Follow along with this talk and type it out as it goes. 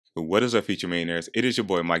What is up, future millionaires? It is your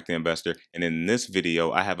boy Mike the Investor, and in this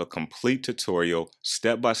video I have a complete tutorial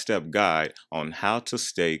step-by-step guide on how to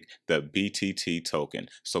stake the BTT token.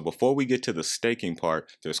 So before we get to the staking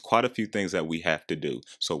part, there's quite a few things that we have to do.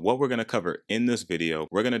 So what we're going to cover in this video,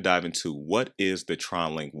 we're going to dive into what is the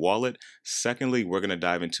Tronlink Wallet. Secondly, we're going to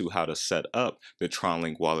dive into how to set up the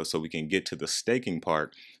Tronlink Wallet so we can get to the staking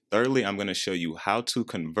part. Thirdly, I'm going to show you how to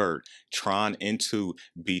convert Tron into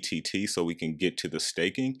BTT so we can get to the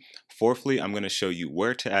staking. Fourthly, I'm going to show you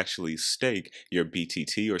where to actually stake your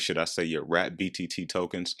BTT, or should I say your wrapped BTT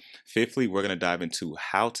tokens. Fifthly, we're going to dive into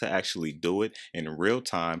how to actually do it in real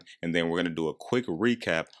time, and then we're going to do a quick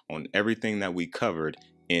recap on everything that we covered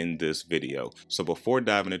in this video. So before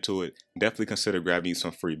diving into it, definitely consider grabbing you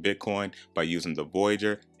some free Bitcoin by using the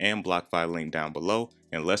Voyager and BlockFi link down below,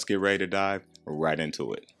 and let's get ready to dive right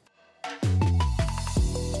into it.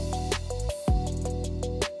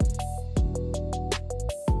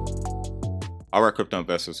 Alright, crypto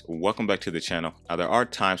investors, welcome back to the channel. Now there are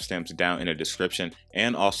timestamps down in the description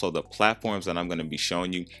and also the platforms that I'm going to be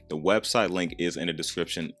showing you. The website link is in the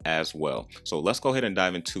description as well. So let's go ahead and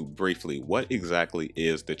dive into briefly what exactly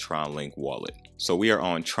is the Tronlink Wallet. So we are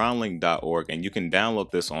on tronlink.org, and you can download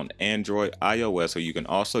this on Android, iOS, or you can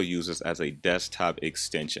also use this as a desktop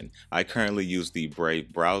extension. I currently use the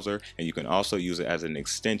Brave browser, and you can also use it as an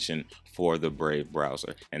extension for the Brave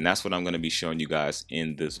browser, and that's what I'm going to be showing you guys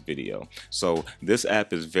in this video. So this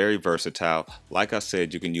app is very versatile. Like I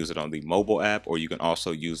said, you can use it on the mobile app, or you can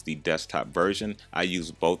also use the desktop version. I use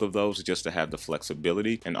both of those just to have the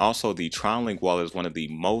flexibility. And also the Tronlink Wallet is one of the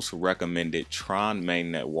most recommended Tron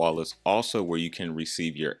mainnet wallets, also where you can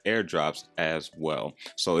receive your airdrops as well.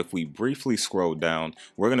 So if we briefly scroll down,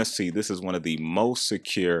 we're going to see this is one of the most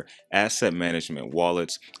secure asset management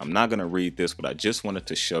wallets. I'm not going to read this, but I just wanted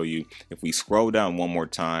to show you. If we scroll down one more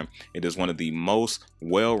time, it is one of the most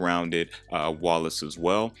well-rounded wallets as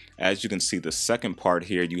well. As you can see, the second part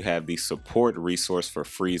here, you have the support resource for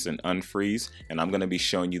freeze and unfreeze, and I'm going to be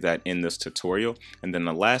showing you that in this tutorial. And then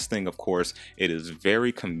the last thing, of course, it is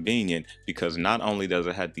very convenient because not only does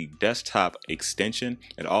it have the desktop extension,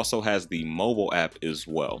 it also has the mobile app as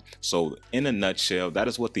well. So in a nutshell, that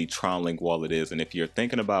is what the Tronlink Wallet is. And if you're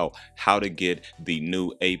thinking about how to get the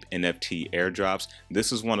new Ape NFT airdrops,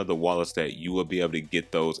 this is one of the wallets that you will be able to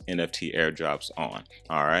get those NFT airdrops on.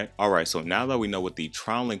 All right, so now that we know what the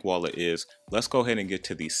Tronlink Wallet is, let's go ahead and get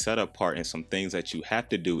to the setup part and some things that you have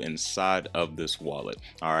to do inside of this wallet.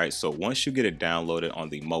 All right, so once you get it downloaded on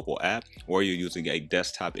the mobile app, or you're using a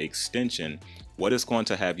desktop extension, what it's going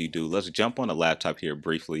to have you do, let's jump on a laptop here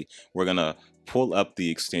briefly. We're gonna pull up the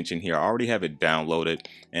extension here. I already have it downloaded,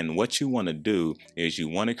 and what you want to do is you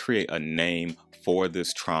want to create a name for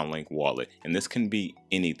this Tronlink Wallet, and this can be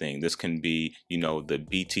anything. This can be, you know, the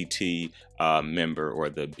BTT member or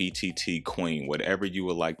the BTT Queen, whatever you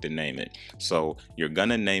would like to name it. So you're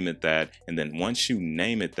gonna name it that, and then once you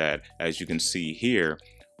name it that, as you can see here,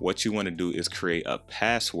 what you want to do is create a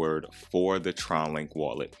password for the Tronlink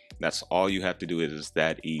Wallet. That's all you have to do. It is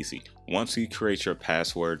that easy. Once you create your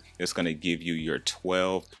password, it's going to give you your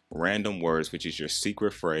 12 random words, which is your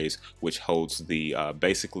secret phrase, which holds the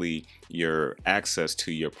basically your access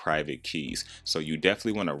to your private keys. So you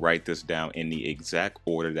definitely want to write this down in the exact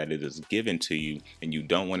order that it is given to you, and you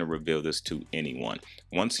don't want to reveal this to anyone.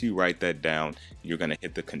 Once you write that down, you're going to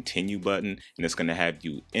hit the continue button, and it's going to have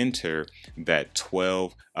you enter that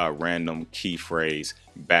 12 random key phrase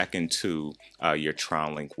back into your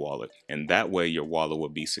Tronlink Wallet, and that way your wallet will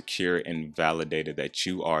be secure and validated that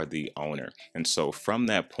you are the owner. And so from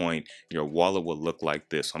that point, your wallet will look like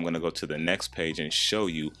this. So I'm going to go to the next page and show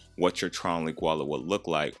you what your Tronlink Wallet will look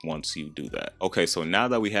like once you do that. Okay, so now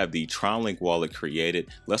that we have the Tronlink Wallet created,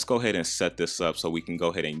 let's go ahead and set this up so we can go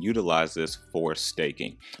ahead and utilize this for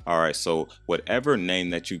staking. All right, so whatever name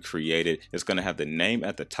that you created is going to have the name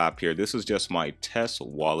at the top here. This is just my test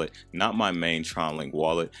wallet, not my main Tronlink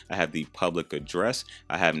Wallet. I have the public address.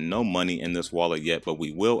 I have no money in this wallet yet, but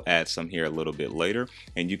we will add some here a little bit later.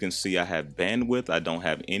 And you can see I have bandwidth, I don't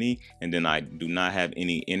have any, and then I do not have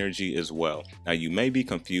any energy as well. Now you may be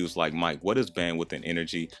confused, like, Mike, what is bandwidth and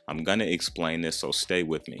energy? I'm gonna explain this, so stay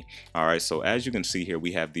with me. All right, so as you can see here,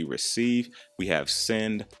 we have the receive, we have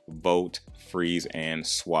send, vote, freeze, and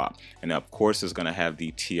swap. And of course it's gonna have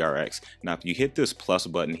the TRX. Now if you hit this plus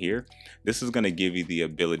button here, this is gonna give you the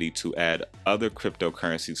ability to add other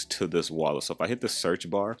cryptocurrencies to this wallet. So if I hit the search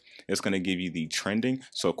bar, it's gonna give you the trending.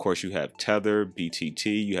 So of course you have Tether,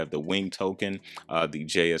 BTT, you have the Wing token, the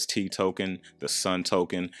JST token, the Sun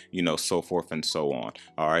token, you know, so forth and so on.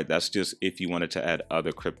 All right, that's just if you wanted to add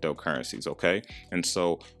other cryptocurrencies, okay? And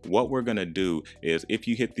so what we're gonna do is if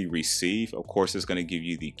you hit the receive, of course, it's going to give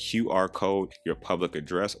you the QR code, your public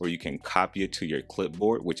address, or you can copy it to your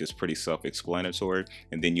clipboard, which is pretty self-explanatory.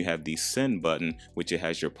 And then you have the send button, which it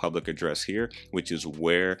has your public address here, which is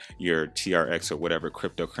where your TRX or whatever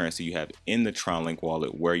cryptocurrency you have in the Tronlink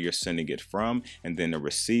wallet, where you're sending it from. And then the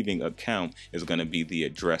receiving account is going to be the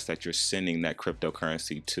address that you're sending that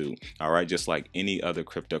cryptocurrency to. All right, just like any other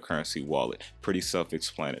cryptocurrency wallet. Pretty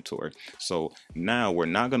self-explanatory. So now we're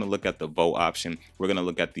not going to look at the vote option. We're going to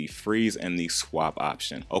look at the freeze and the swap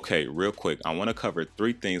option. Okay, real quick, I want to cover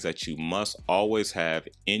 3 things that you must always have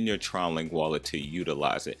in your Tronlink wallet to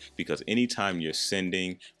utilize it, because anytime you're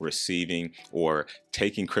sending, receiving, or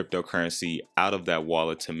taking cryptocurrency out of that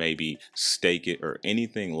wallet to maybe stake it or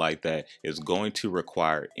anything like that is going to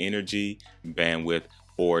require energy, bandwidth,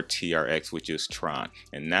 or TRX, which is Tron.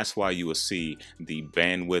 And that's why you will see the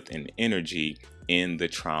bandwidth and energy in the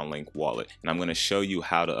Tronlink wallet. And I'm going to show you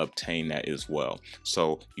how to obtain that as well.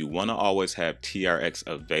 So you want to always have TRX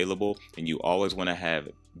available, and you always want to have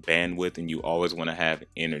bandwidth, and you always want to have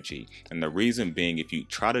energy. And the reason being, if you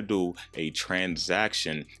try to do a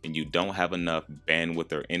transaction and you don't have enough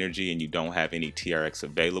bandwidth or energy and you don't have any TRX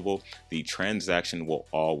available, the transaction will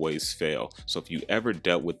always fail. So if you ever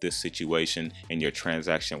dealt with this situation and your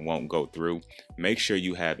transaction won't go through, make sure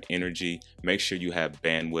you have energy, make sure you have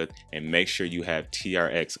bandwidth, and make sure you have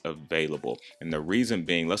TRX available. And the reason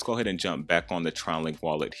being, let's go ahead and jump back on the Tronlink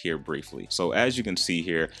wallet here briefly. So as you can see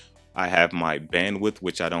here, I have my bandwidth,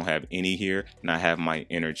 which I don't have any here, and I have my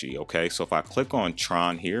energy. Okay, so if I click on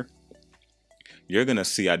Tron here, you're going to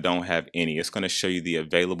see I don't have any. It's going to show you the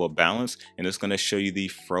available balance, and it's going to show you the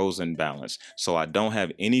frozen balance. So I don't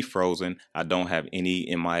have any frozen, I don't have any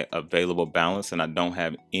in my available balance, and I don't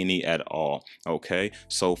have any at all. Okay,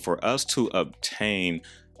 so for us to obtain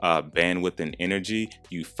bandwidth and energy,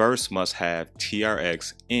 you first must have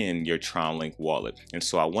TRX in your Tronlink wallet. And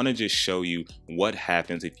so I want to just show you what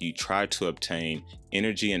happens if you try to obtain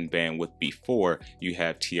energy and bandwidth before you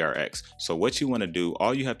have TRX. So what you want to do,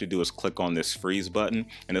 all you have to do is click on this freeze button,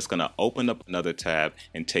 and it's going to open up another tab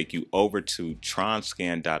and take you over to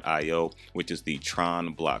tronscan.io, which is the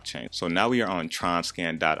Tron blockchain. So now we are on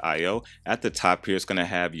tronscan.io. At the top here, it's going to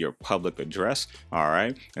have your public address. All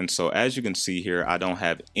right. And so as you can see here, I don't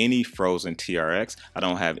have any frozen TRX. I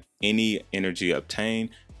don't have any energy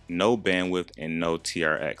obtained, no bandwidth, and no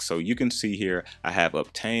TRX. So you can see here I have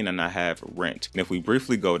obtain and I have rent. And if we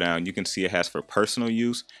briefly go down, you can see it has for personal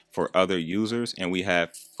use, for other users, and we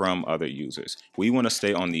have from other users. We want to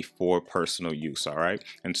stay on the for personal use. All right.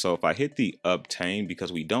 And so if I hit the obtain,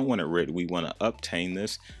 because we don't want to rent, we want to obtain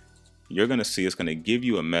this, you're going to see it's going to give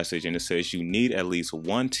you a message, and it says you need at least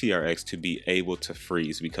 1 TRX to be able to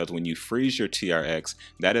freeze, because when you freeze your TRX,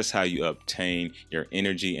 that is how you obtain your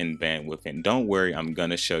energy and bandwidth. And don't worry, I'm going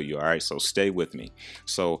to show you. All right, so stay with me.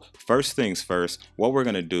 So first things first, what we're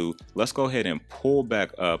going to do, let's go ahead and pull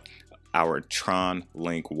back up our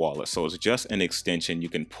Tronlink wallet. So it's just an extension. You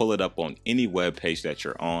can pull it up on any web page that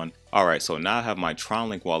you're on. All right, so now I have my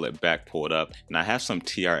Tronlink wallet back pulled up, and I have some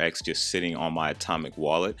TRX just sitting on my Atomic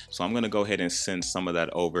wallet. So I'm going to go ahead and send some of that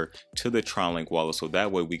over to the Tronlink wallet, so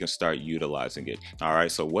that way we can start utilizing it. All right,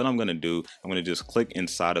 so what I'm going to do, I'm going to just click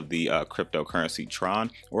inside of the cryptocurrency Tron,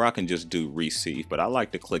 or I can just do receive, but I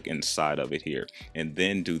like to click inside of it here and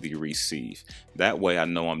then do the receive. That way I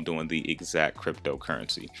know I'm doing the exact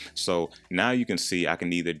cryptocurrency. So now you can see I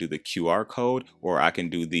can either do the QR code or I can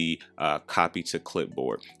do the copy to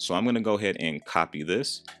clipboard. So I'm going to go ahead and copy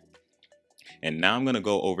this. And now I'm going to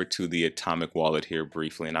go over to the Atomic wallet here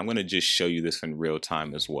briefly, and I'm going to just show you this in real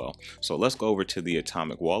time as well. So let's go over to the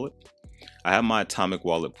Atomic wallet. I have my Atomic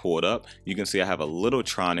wallet pulled up. You can see I have a little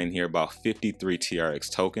Tron in here, about 53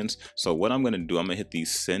 TRX tokens. So what I'm going to do, I'm going to hit the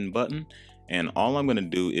send button, and all I'm going to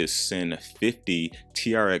do is send 50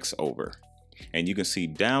 TRX over. And you can see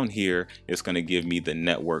down here, it's going to give me the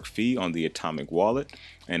network fee on the Atomic wallet,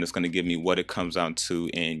 and it's going to give me what it comes out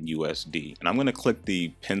to in USD. And I'm going to click the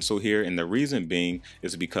pencil here, and the reason being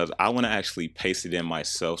is because I want to actually paste it in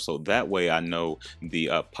myself, so that way I know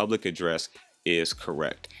the public address is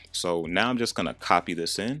correct. So now I'm just going to copy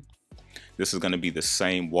this in. This is going to be the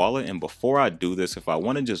same wallet, and before I do this, if I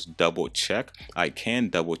want to just double check, I can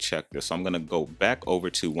double check this. So I'm going to go back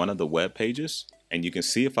over to one of the web pages. And you can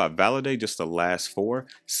see if I validate just the last 4,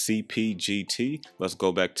 CPGT, let's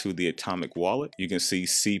go back to the Atomic wallet. You can see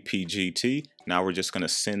CPGT. Now we're just going to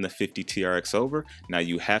send the 50 TRX over. Now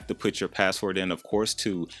you have to put your password in, of course,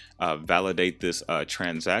 to validate this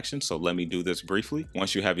transaction. So let me do this briefly.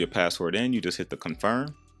 Once you have your password in, you just hit the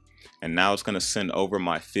confirm. And now it's going to send over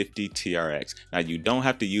my 50 TRX. Now you don't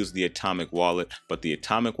have to use the Atomic wallet, but the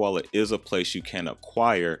Atomic wallet is a place you can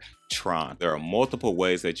acquire Tron. There are multiple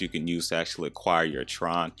ways that you can use to actually acquire your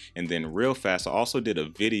Tron. And then real fast, I also did a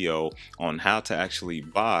video on how to actually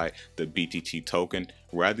buy the BTT token,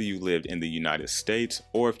 whether you lived in the United States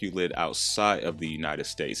or if you lived outside of the United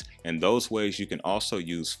States. And those ways you can also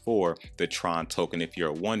use for the Tron token if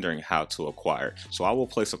you're wondering how to acquire. So I will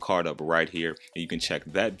place a card up right here and you can check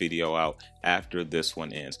that video out after this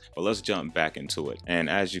one ends. But let's jump back into it. And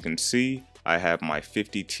as you can see, I have my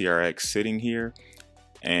 50 TRX sitting here.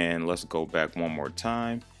 And let's go back one more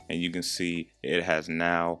time. And you can see it has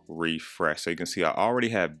now refreshed. So you can see I already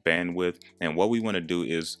have bandwidth. And what we want to do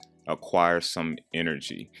is acquire some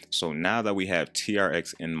energy. So now that we have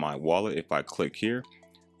TRX in my wallet, if I click here,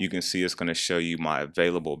 you can see it's going to show you my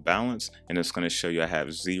available balance, and it's going to show you I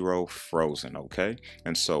have 0 frozen. Okay,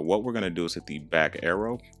 and so what we're going to do is hit the back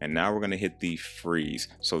arrow, and now we're going to hit the freeze,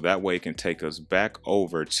 so that way it can take us back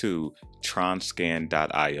over to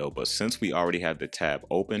tronscan.io. But since we already have the tab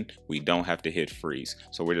open, we don't have to hit freeze.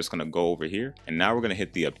 So we're just going to go over here, and now we're going to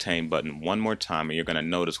hit the obtain button one more time, and you're going to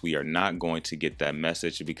notice we are not going to get that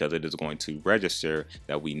message because it is going to register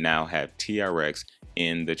that we now have TRX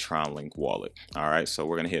in the Tronlink wallet. All right, so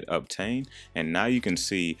we're going to hit obtain, and now you can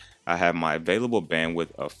see I have my available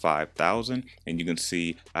bandwidth of 5,000, and you can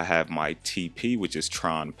see I have my TP, which is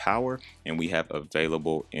Tron power, and we have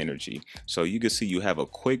available energy. So you can see you have a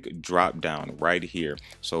quick drop down right here.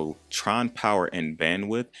 So Tron power and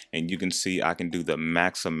bandwidth, and you can see I can do the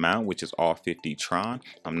max amount, which is all 50 Tron.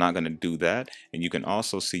 I'm not going to do that. And you can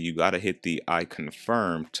also see you got to hit the I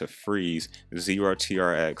confirm to freeze 0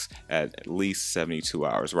 TRX at least 72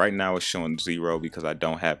 hours. Right now it's showing 0 because I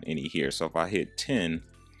don't have any here. So if I hit 10,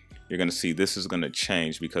 you're going to see this is going to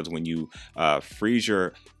change, because when you freeze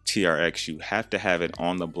your TRX, you have to have it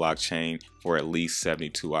on the blockchain for at least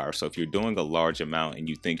 72 hours. So if you're doing a large amount and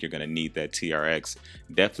you think you're going to need that TRX,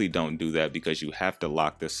 definitely don't do that, because you have to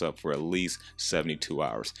lock this up for at least 72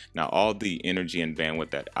 hours. Now, all the energy and bandwidth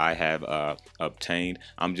that I have obtained,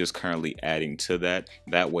 I'm just currently adding to that.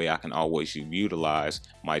 That way I can always utilize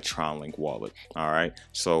my Tronlink wallet. All right.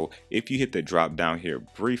 So if you hit the drop down here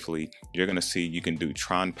briefly, you're going to see you can do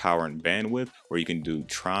Tron power and bandwidth, or you can do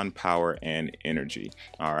Tron power and energy.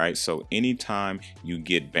 All right, so anytime you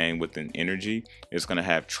get bandwidth and energy, it's going to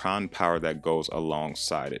have Tron power that goes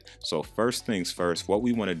alongside it. So first things first, what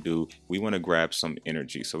we want to do, we want to grab some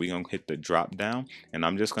energy. So we're going to hit the drop down, and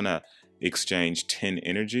I'm just going to exchange 10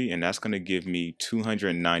 energy, and that's going to give me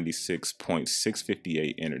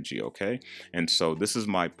 296.658 energy. Okay, and so this is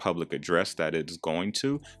my public address that it's going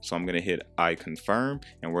to. So I'm going to hit I confirm,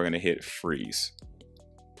 and we're going to hit freeze.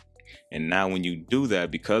 And now when you do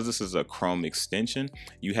that, because this is a Chrome extension,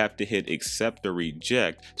 you have to hit accept or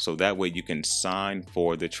reject, so that way you can sign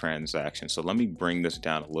for the transaction. So let me bring this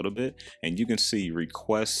down a little bit, and you can see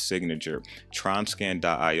request signature.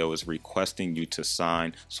 Tronscan.io is requesting you to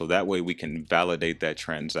sign, so that way we can validate that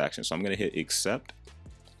transaction. So I'm going to hit accept.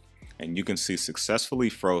 And you can see successfully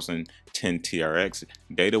frozen 10 TRX.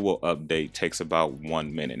 Data will update, takes about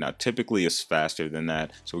 1 minute. Now typically it's faster than that,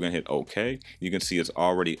 so we're gonna hit OK. You can see it's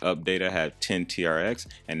already updated. I have 10 TRX,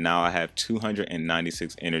 and now I have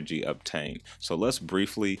 296 energy obtained. So let's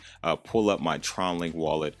briefly pull up my Tronlink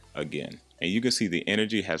wallet again. And you can see the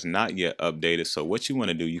energy has not yet updated. So what you want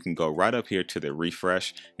to do, you can go right up here to the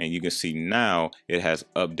refresh, and you can see now it has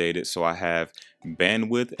updated. So I have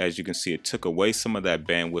bandwidth. As you can see, it took away some of that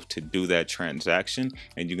bandwidth to do that transaction,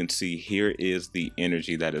 and you can see here is the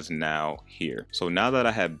energy that is now here. So now that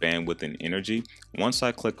I have bandwidth and energy, once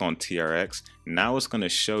I click on TRX, now it's going to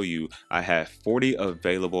show you I have 40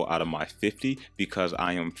 available out of my 50, because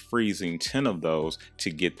I am freezing 10 of those to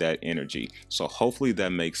get that energy. So hopefully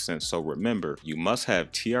that makes sense. So remember, you must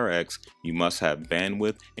have TRX, you must have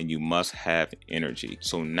bandwidth, and you must have energy.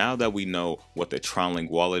 So now that we know what the Tronlink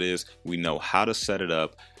wallet is, we know how to set it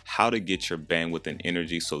up, how to get your bandwidth and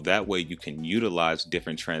energy, so that way you can utilize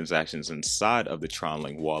different transactions inside of the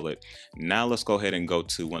Tronlink wallet. Now let's go ahead and go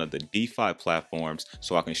to one of the DeFi platforms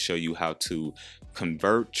so I can show you how to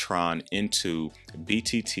convert Tron into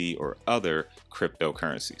BTT or other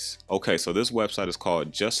cryptocurrencies. Okay, so this website is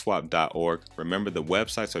called justswap.org. Remember, the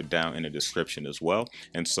websites are down in the description as well.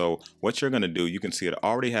 And so what you're going to do, you can see it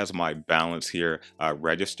already has my balance here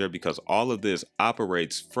registered, because all of this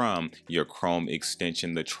operates from your Chrome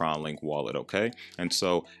extension, the Tronlink wallet. Okay, and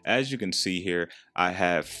so as you can see here, I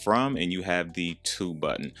have from, and you have the to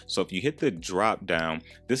button. So if you hit the drop down,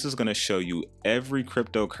 this is going to show you every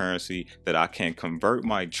cryptocurrency that I can convert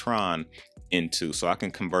my Tron into. So I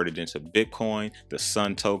can convert it into Bitcoin, the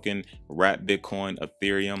Sun token, wrap Bitcoin,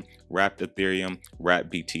 Ethereum, wrapped Ethereum, wrap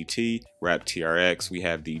BTT, wrap TRX. We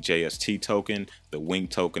have the JST token, the Wing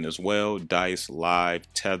token as well, Dice,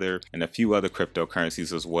 Live, Tether, and a few other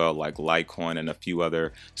cryptocurrencies as well, like Litecoin and a few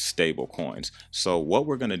other stable coins. So what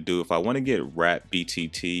we're going to do, if I want to get wrap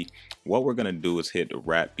BTT, what we're going to do is hit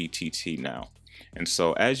wrap BTT now. And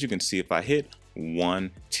so as you can see, if I hit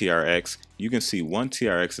 1 TRX, you can see 1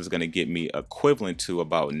 TRX is going to get me equivalent to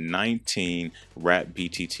about 19 wrap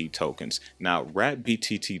BTT tokens. Now wrap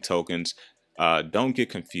BTT tokens, don't get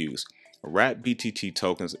confused. Wrap BTT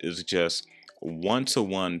tokens is just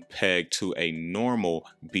one-to-one pegged to a normal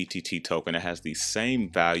BTT token. It has the same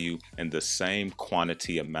value and the same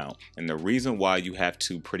quantity amount. And the reason why you have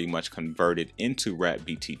to pretty much convert it into wrap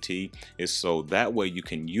BTT is so that way you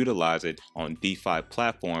can utilize it on DeFi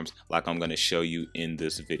platforms like I'm going to show you in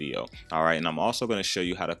this video. All right, and I'm also going to show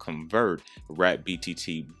you how to convert wrap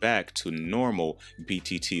BTT back to normal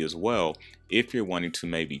BTT as well, if you're wanting to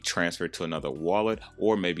maybe transfer to another wallet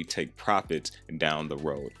or maybe take profits down the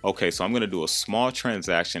road. Okay, so I'm going to do a small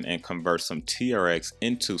transaction and convert some TRX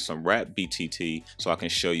into some wrap BTT so I can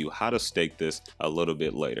show you how to stake this a little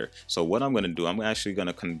bit later. So what I'm going to do, I'm actually going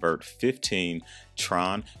to convert 15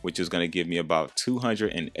 Tron, which is going to give me about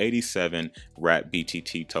 287 wrap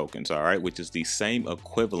BTT tokens, all right, which is the same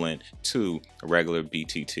equivalent to regular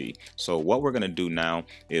BTT. So what we're going to do now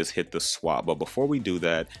is hit the swap, but before we do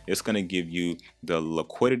that, it's going to give you the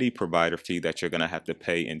liquidity provider fee that you're going to have to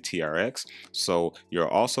pay in TRX. So you're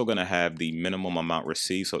also going to have the minimum amount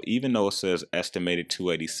received. So even though it says estimated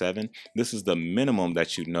 287, this is the minimum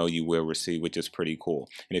that you know you will receive, which is pretty cool.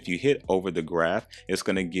 And if you hit over the graph, it's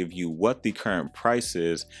going to give you what the current price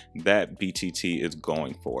is that BTT is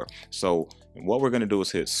going for. So what we're going to do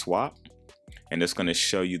is hit swap, and it's going to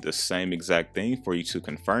show you the same exact thing for you to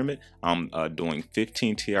confirm it. I'm doing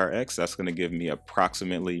 15 TRX. That's going to give me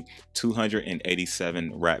approximately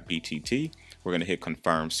 287 wrap BTT. We're going to hit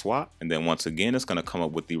confirm swap, and then once again it's going to come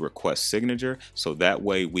up with the request signature, so that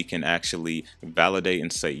way we can actually validate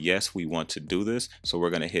and say yes, we want to do this. So we're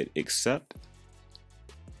going to hit accept,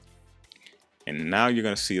 and now you're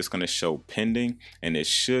going to see it's going to show pending, and it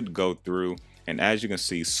should go through. And as you can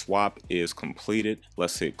see, swap is completed.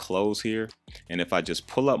 Let's hit close here. And if I just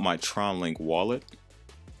pull up my Tronlink Wallet,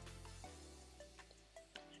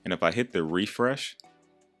 and if I hit the refresh,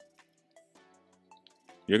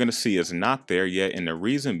 you're going to see it's not there yet. And the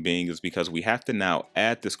reason being is because we have to now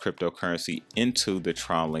add this cryptocurrency into the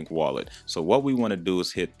Tronlink Wallet. So what we want to do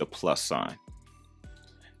is hit the plus sign.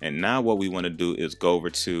 And now what we want to do is go over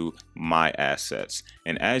to my assets.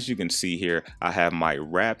 And as you can see here, I have my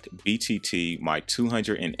wrapped BTT, my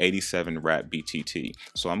 287 wrapped BTT.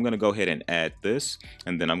 So I'm going to go ahead and add this,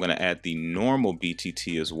 and then I'm going to add the normal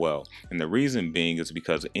BTT as well. And the reason being is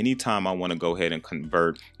because anytime I want to go ahead and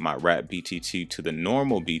convert my wrapped BTT to the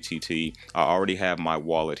normal BTT, I already have my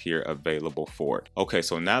wallet here available for it. Okay,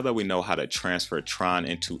 so now that we know how to transfer Tron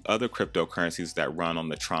into other cryptocurrencies that run on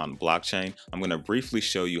the Tron blockchain, I'm going to briefly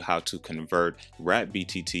show you how to convert wrap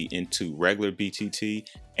BTT into regular BTT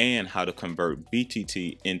and how to convert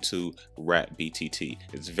BTT into wrap BTT.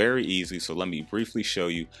 It's very easy, so let me briefly show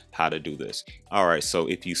you how to do this. All right, so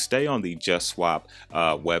if you stay on the JustSwap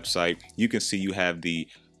website, you can see you have the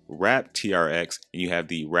wrap TRX and you have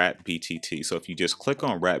the wrap BTT. So if you just click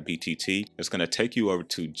on wrap BTT, it's going to take you over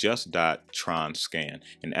to just.tron scan.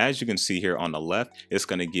 And as you can see here on the left, it's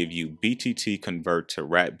going to give you BTT convert to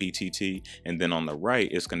wrap BTT. And then on the right,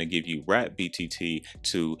 it's going to give you wrap BTT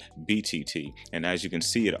to BTT. And as you can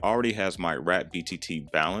see, it already has my wrap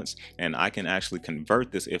BTT balance, and I can actually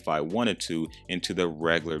convert this if I wanted to into the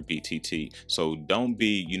regular BTT. So don't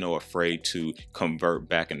be, afraid to convert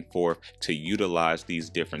back and forth to utilize these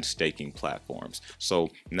different staking platforms. So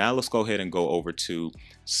now let's go ahead and go over to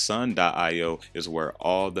sun.io, is where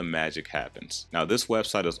all the magic happens. Now this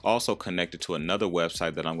website is also connected to another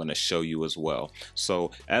website that I'm going to show you as well.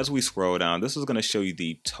 So as we scroll down, this is going to show you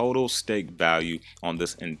the total stake value on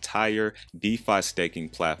this entire DeFi staking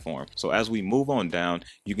platform. So as we move on down,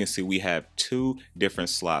 you can see we have two different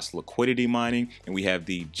slots, liquidity mining, and we have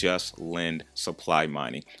the justlend supply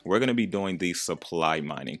mining. We're going to be doing the supply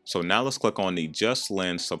mining. So now let's click on the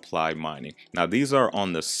justlend supply mining. Now these are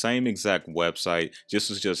on the same exact website. This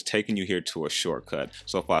is just taking you here to a shortcut.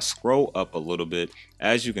 So if I scroll up a little bit,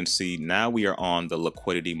 as you can see, now we are on the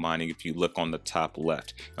liquidity mining if you look on the top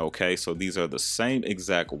left. Okay, so these are the same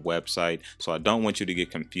exact website, so I don't want you to get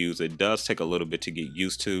confused. It does take a little bit to get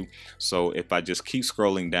used to. So if I just keep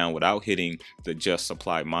scrolling down without hitting the just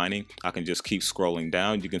supply mining, I can just keep scrolling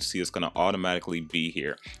down. You can see it's going to automatically be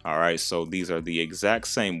here. All right, so these are the exact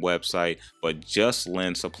same website, but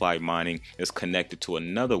justlend supply mining is connected to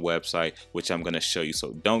another website, which I'm going to show you,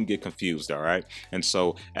 so don't get confused. All right, and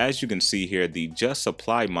so as you can see here, the just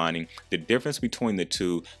supply mining, the difference between the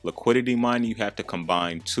two, liquidity mining, you have to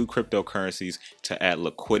combine two cryptocurrencies to add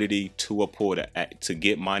liquidity to a pool to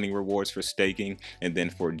get mining rewards for staking. And then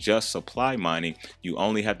for just supply mining, you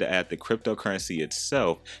only have to add the cryptocurrency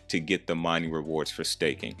itself to get the mining rewards for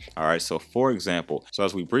staking. All right, so for example, so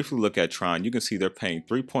as we briefly look at Tron, you can see they're paying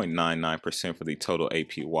 3.99% for the total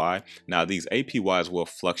APY. Now these APYs will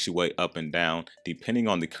fluctuate up and down depending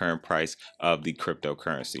on the current price of the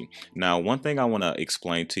cryptocurrency. Now one thing I want to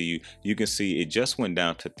explain to you, you can see it just went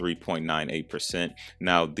down to 3.98%.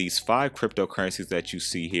 Now these 5 cryptocurrencies that you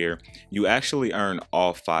see here, you actually earn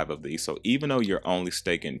all 5 of these. So even though you're only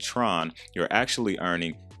staking Tron, you're actually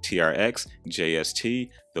earning TRX, JST,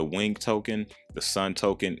 the Wing token, the Sun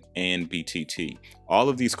token, and BTT. All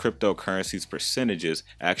of these cryptocurrencies percentages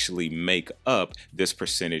actually make up this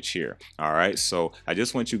percentage here. All right, so I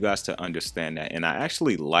just want you guys to understand that. And I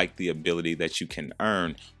actually like the ability that you can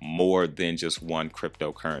earn more than just one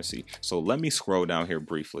cryptocurrency. So let me scroll down here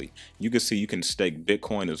briefly. You can see you can stake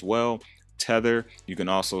Bitcoin as well, Tether. You can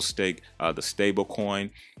also stake the stable coin.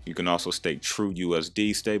 You can also stake True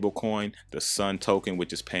USD stablecoin, the Sun token,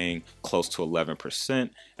 which is paying close to 11%.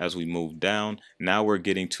 As we move down, now we're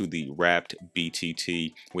getting to the wrapped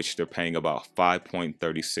BTT, which they're paying about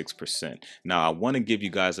 5.36%. Now I want to give you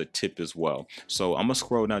guys a tip as well. So I'm gonna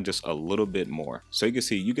scroll down just a little bit more. So you can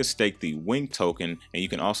see you can stake the Wing token, and you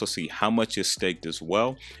can also see how much is staked as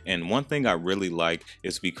well. And one thing I really like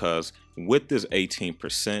is because with this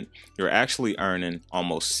 18%, you're actually earning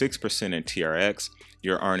almost 6% in TRX.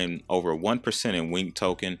 You're earning over 1% in Wing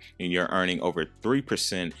token, and you're earning over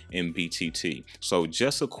 3% in BTT. So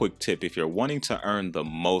just a quick tip, if you're wanting to earn the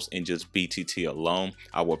most in just BTT alone,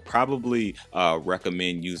 I would probably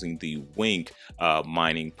recommend using the Wing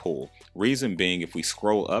mining pool. Reason being, if we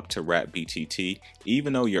scroll up to wrap BTT,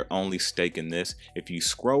 even though you're only staking this, if you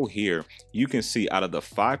scroll here, you can see out of the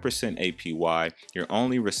 5% APY, you're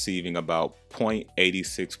only receiving about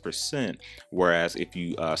 0.86%, whereas if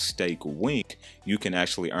you stake Wing, you can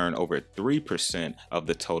actually earn over 3% of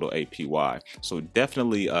the total APY. So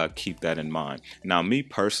definitely keep that in mind. Now me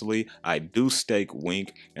personally, I do stake Wing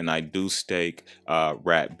and I do stake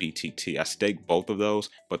wrap BTT. I stake both of those,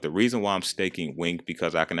 but the reason why I'm staking Wing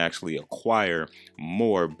because I can actually acquire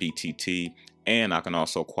more BTT, and I can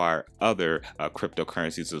also acquire other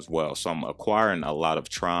cryptocurrencies as well. So I'm acquiring a lot of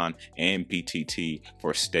Tron and BTT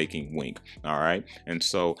for staking Wing. All right. And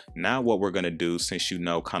so now what we're going to do, since you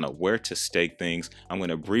know kind of where to stake things, I'm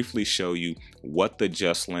going to briefly show you what the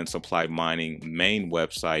justlend supply mining main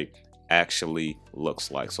website actually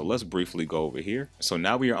looks like. So let's briefly go over here. So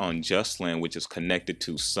now we are on justlend, which is connected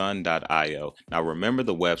to sun.io. Now remember,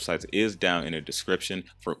 the website is down in the description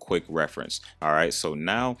for quick reference. All right, so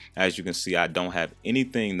now as you can see, I don't have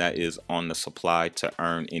anything that is on the supply to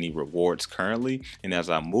earn any rewards currently. And as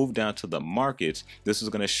I move down to the markets, this is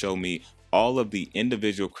going to show me all of the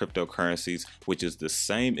individual cryptocurrencies, which is the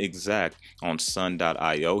same exact on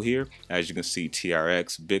sun.io here. As you can see,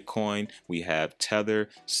 TRX, Bitcoin, we have Tether,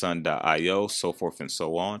 sun.io, so forth and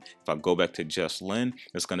so on. If I go back to justlend,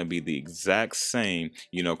 it's going to be the exact same,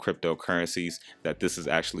 cryptocurrencies that this is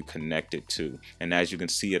actually connected to. And as you can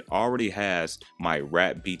see, it already has my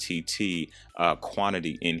wrap BTT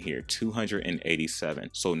quantity in here,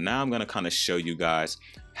 287. So now I'm going to kind of show you guys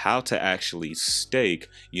how to actually stake,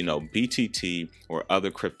 BTT or other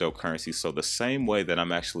cryptocurrencies. So the same way that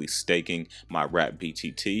I'm actually staking my wrap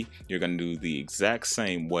BTT, you're going to do the exact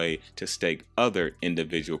same way to stake other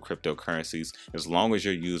individual cryptocurrencies, as long as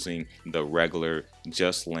you're using the regular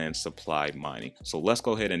justlend supply mining. So let's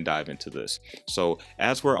go ahead and dive into this. So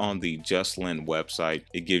as we're on the justlend website,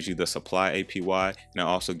 it gives you the supply APY, and it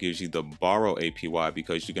also gives you the borrow APY,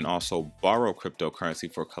 because you can also borrow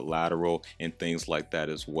cryptocurrency for collateral and things like that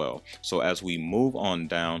as as well. So as we move on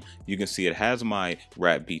down, you can see it has my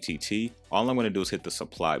rat BTT. All I'm going to do is hit the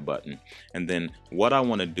supply button, and then what I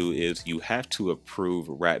want to do is you have to approve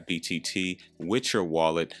rat BTT with your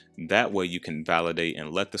wallet. That way you can validate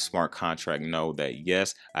and let the smart contract know that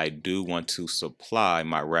yes, I do want to supply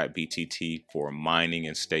my rat BTT for mining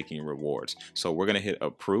and staking rewards. So we're going to hit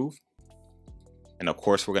approve, and of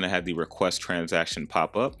course we're going to have the request transaction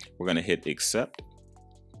pop up. We're going to hit accept.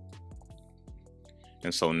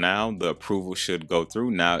 And so now the approval should go through.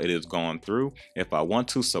 Now it is gone through. If I want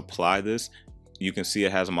to supply this, you can see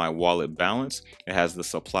it has my wallet balance. It has the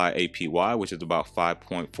supply APY, which is about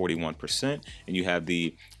 5.41%. And you have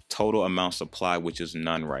the total amount supply, which is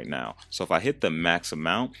none right now. So if I hit the max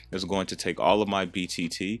amount, it's going to take all of my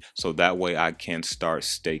BTT, so that way I can start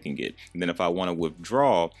staking it. And then if I want to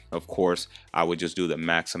withdraw, of course, I would just do the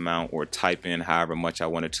max amount or type in however much I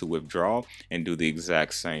wanted to withdraw and do the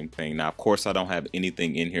exact same thing. Now, of course, I don't have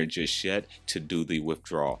anything in here just yet to do the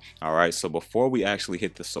withdrawal. All right, so before we actually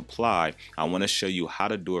hit the supply, I want to show you how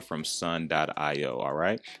to do it from sun.io. All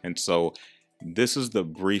right, and so this is the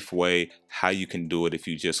brief way how you can do it if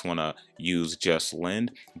you just want to use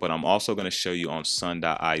justlend, but I'm also going to show you on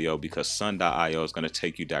sun.io because sun.io is going to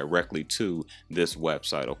take you directly to this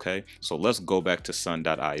website. Okay, so let's go back to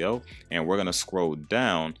sun.io and we're going to scroll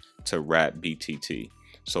down to rat BTT.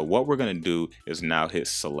 So what we're going to do is now hit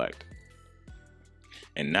select.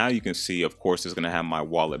 And now you can see, of course, it's going to have my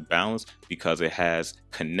wallet balance because it has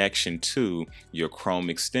connection to your Chrome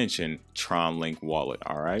extension, Tronlink Wallet.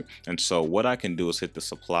 All right. And so what I can do is hit the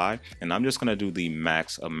supply, and I'm just going to do the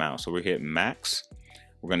max amount. So we hit max.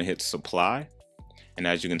 We're going to hit supply. And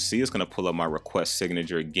as you can see, it's going to pull up my request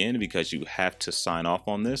signature again because you have to sign off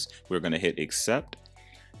on this. We're going to hit accept.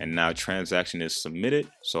 And now transaction is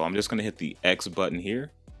submitted. So I'm just going to hit the X button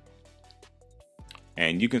here.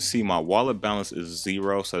 And you can see my wallet balance is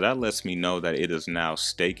 0, so that lets me know that it is now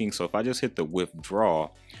staking. So if I just hit the withdraw,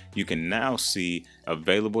 you can now see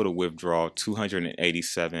available to withdraw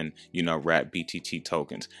 287, rat BTT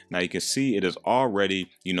tokens. Now you can see it is already,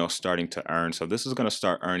 starting to earn. So this is going to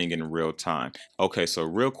start earning in real time. Okay, so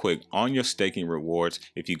real quick on your staking rewards,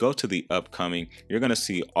 if you go to the upcoming, you're going to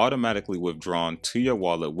see automatically withdrawn to your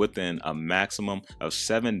wallet within a maximum of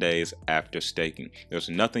 7 days after staking. There's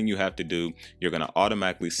nothing you have to do. You're going to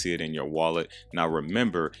automatically see it in your wallet. Now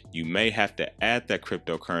remember, you may have to add that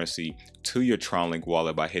cryptocurrency to your Tronlink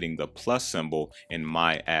wallet by hitting the plus symbol in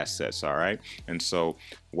my assets. All right, and so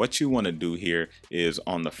what you want to do here is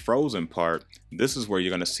on the frozen part, this is where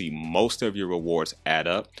you're going to see most of your rewards add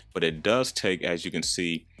up, but it does take, as you can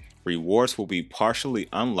see, rewards will be partially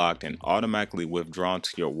unlocked and automatically withdrawn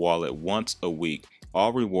to your wallet once a week.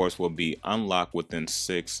 All rewards will be unlocked within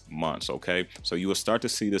 6 months. Okay, so you will start to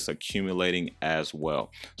see this accumulating as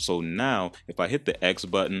well. So now if I hit the X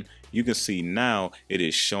button, you can see now it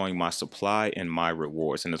is showing my supply and my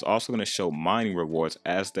rewards, and it's also going to show mining rewards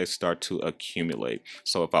as they start to accumulate.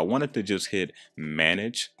 So if I wanted to just hit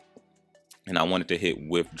manage and I wanted to hit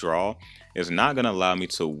withdraw, it's not going to allow me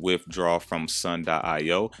to withdraw from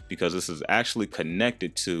sun.io because this is actually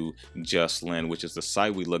connected to justlend, which is the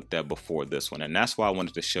site we looked at before this one. And that's why I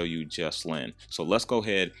wanted to show you justlend. So let's go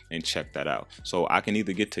ahead and check that out. So I can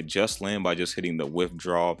either get to justlend by just hitting the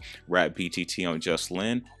withdraw rat BTT on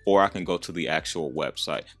justlend, or I can go to the actual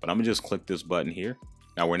website. But I'm going to just click this button here.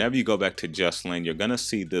 Now, whenever you go back to justlend, you're going to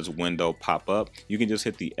see this window pop up. You can just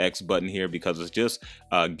hit the X button here because it's just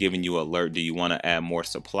giving you an alert. Do you want to add more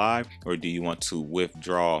supply or do you want to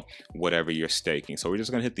withdraw whatever you're staking? So we're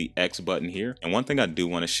just going to hit the X button here. And one thing I do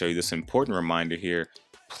want to show you, this important reminder here,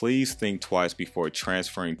 please think twice before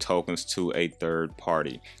transferring tokens to a third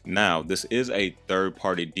party. Now, this is a third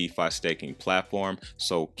party DeFi staking platform,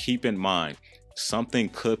 so keep in mind, something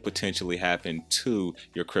could potentially happen to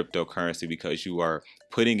your cryptocurrency because you are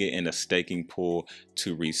putting it in a staking pool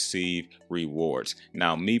to receive rewards.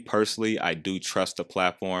 Now, me personally, I do trust the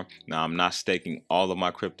platform. Now, I'm not staking all of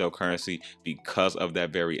my cryptocurrency because of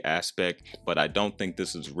that very aspect, but I don't think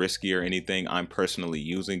this is risky or anything. I'm personally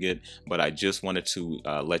using it, but I just wanted to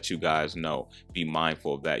let you guys know, be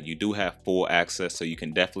mindful of that. You do have full access, so you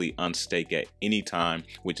can definitely unstake at any time,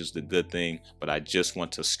 which is the good thing, but I just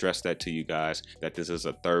want to stress that to you guys, that this is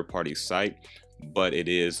a third-party site, but it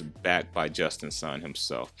is backed by Justin Sun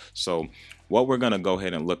himself. So what we're going to go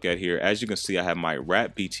ahead and look at here, as you can see, I have my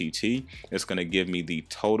rat BTT. It's going to give me the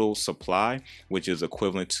total supply, which is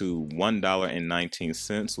equivalent to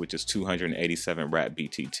 $1.19, which is 287 rat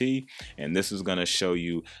BTT. And this is going to show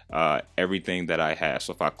you everything that I have.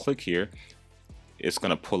 So if I click here, it's going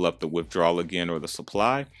to pull up the withdrawal again or the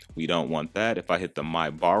supply. We don't want that. If I hit the my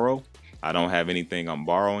borrow, I don't have anything I'm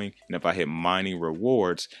borrowing. And if I hit mining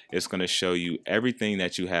rewards, it's going to show you everything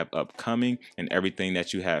that you have upcoming and everything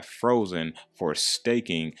that you have frozen for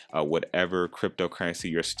staking whatever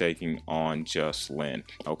cryptocurrency you're staking on justlend.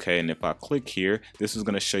 Okay, and if I click here, this is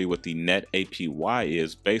going to show you what the net APY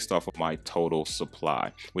is based off of my total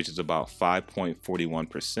supply, which is about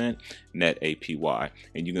 5.41% net APY.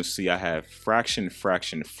 And you can see I have fraction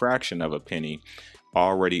of a penny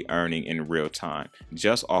already earning in real time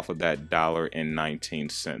just off of that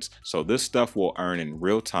 $1.19. So this stuff will earn in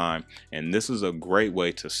real time, and this is a great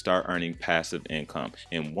way to start earning passive income.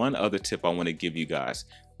 And one other tip I want to give you guys,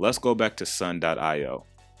 let's go back to sun.io.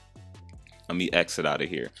 Let me exit out of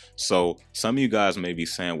here. So some of you guys may be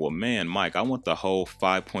saying, well, man, Mike, I want the whole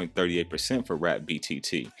 5.38% for wrapped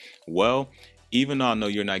BTT. Well, even though I know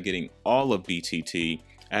you're not getting all of BTT,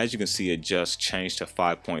 as you can see, it just changed to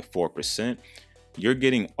 5.4%. You're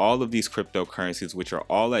getting all of these cryptocurrencies, which are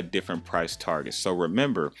all at different price targets. So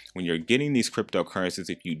remember, when you're getting these cryptocurrencies,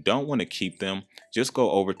 if you don't want to keep them, just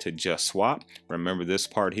go over to Just Swap. Remember this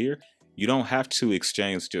part here. You don't have to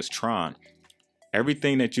exchange just Tron.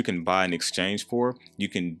 Everything that you can buy in exchange for, you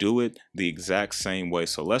can do it the exact same way.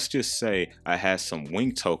 So let's just say I had some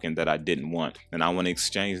Wink token that I didn't want, and I want to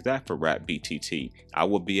exchange that for wrapped BTT. I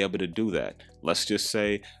will be able to do that. Let's just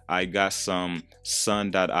say I got some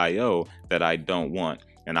sun.io that I don't want,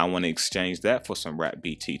 and I want to exchange that for some wrapped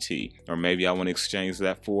BTT, or maybe I want to exchange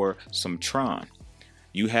that for some Tron.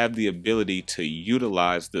 You have the ability to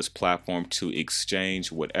utilize this platform to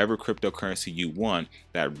exchange whatever cryptocurrency you want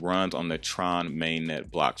that runs on the Tron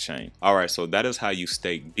mainnet blockchain. All right, so that is how you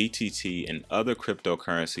stake BTT and other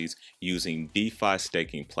cryptocurrencies using DeFi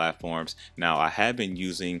staking platforms. Now, I have been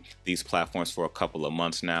using these platforms for a couple of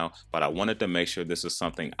months now, but I wanted to make sure this is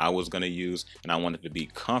something I was going to use, and I wanted to be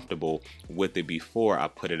comfortable with it before I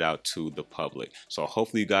put it out to the public. So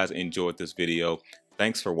hopefully you guys enjoyed this video.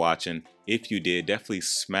 Thanks for watching. If you did, definitely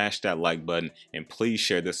smash that like button, and please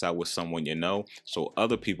share this out with someone you know so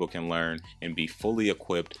other people can learn and be fully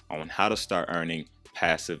equipped on how to start earning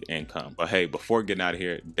passive income. But hey, before getting out of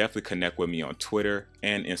here, definitely connect with me on Twitter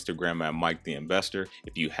and Instagram at Mike the Investor.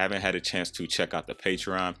 If you haven't had a chance to, check out the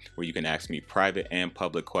Patreon, where you can ask me private and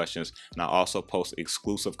public questions, and I also post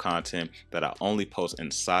exclusive content that I only post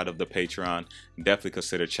inside of the Patreon. Definitely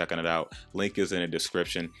consider checking it out. Link is in the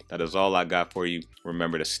description. That is all I got for you.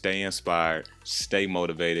 Remember to stay inspired, stay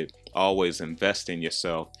motivated, always invest in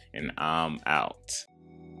yourself, and I'm out.